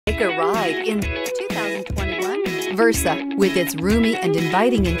Take a ride in 2021 Versa. With its roomy and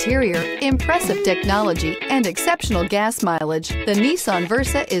inviting interior, impressive technology, and exceptional gas mileage, the Nissan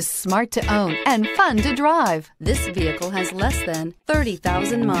Versa is smart to own and fun to drive. This vehicle has less than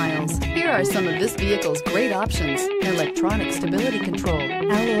 30,000 miles. Here are some of this vehicle's great options: electronic stability control,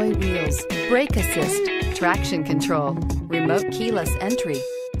 alloy wheels, brake assist, traction control, remote keyless entry,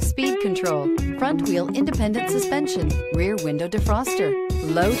 speed control, front wheel independent suspension, rear window defroster,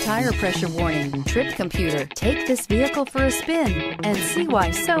 low tire pressure warning, trip computer. Take this vehicle for a spin and see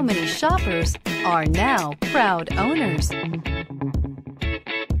why so many shoppers are now proud owners.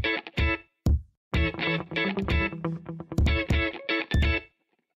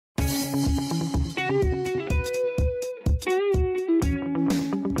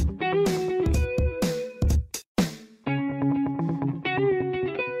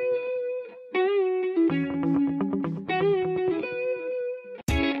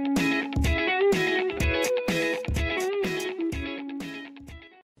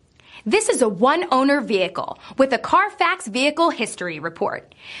 This is a one-owner vehicle with a Carfax Vehicle History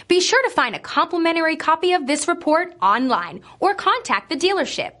Report. Be sure to find a complimentary copy of this report online or contact the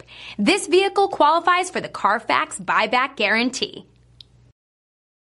dealership. This vehicle qualifies for the Carfax Buyback Guarantee.